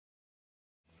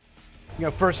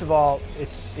First of all,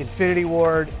 it's Infinity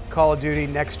Ward, Call of Duty,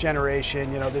 Next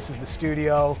Generation. This is the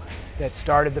studio that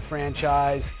started the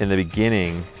franchise. In the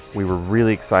beginning, we were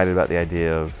really excited about the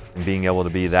idea of being able to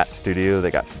be that studio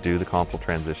that got to do the console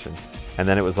transition. And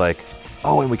then it was like,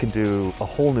 oh, and we can do a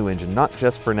whole new engine, not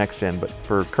just for next gen, but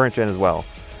for current gen as well.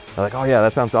 They're like, oh yeah,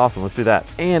 that sounds awesome, let's do that.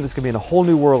 And it's gonna be in a whole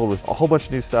new world with a whole bunch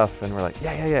of new stuff. And we're like,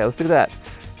 yeah, let's do that.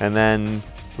 And then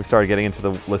we started getting into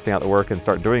the listing out the work and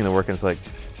start doing the work, and it's like,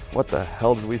 what the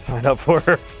hell did we sign up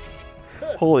for?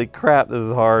 Holy crap, this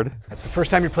is hard. That's the first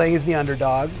time you're playing as the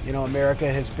underdog. America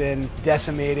has been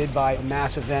decimated by a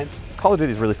mass event. Call of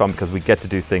Duty is really fun because we get to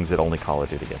do things that only Call of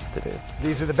Duty gets to do.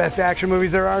 These are the best action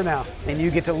movies there are now, and you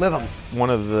get to live them. One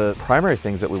of the primary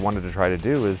things that we wanted to try to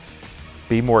do is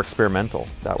be more experimental.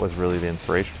 That was really the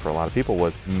inspiration for a lot of people,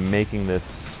 was making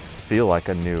this feel like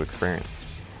a new experience.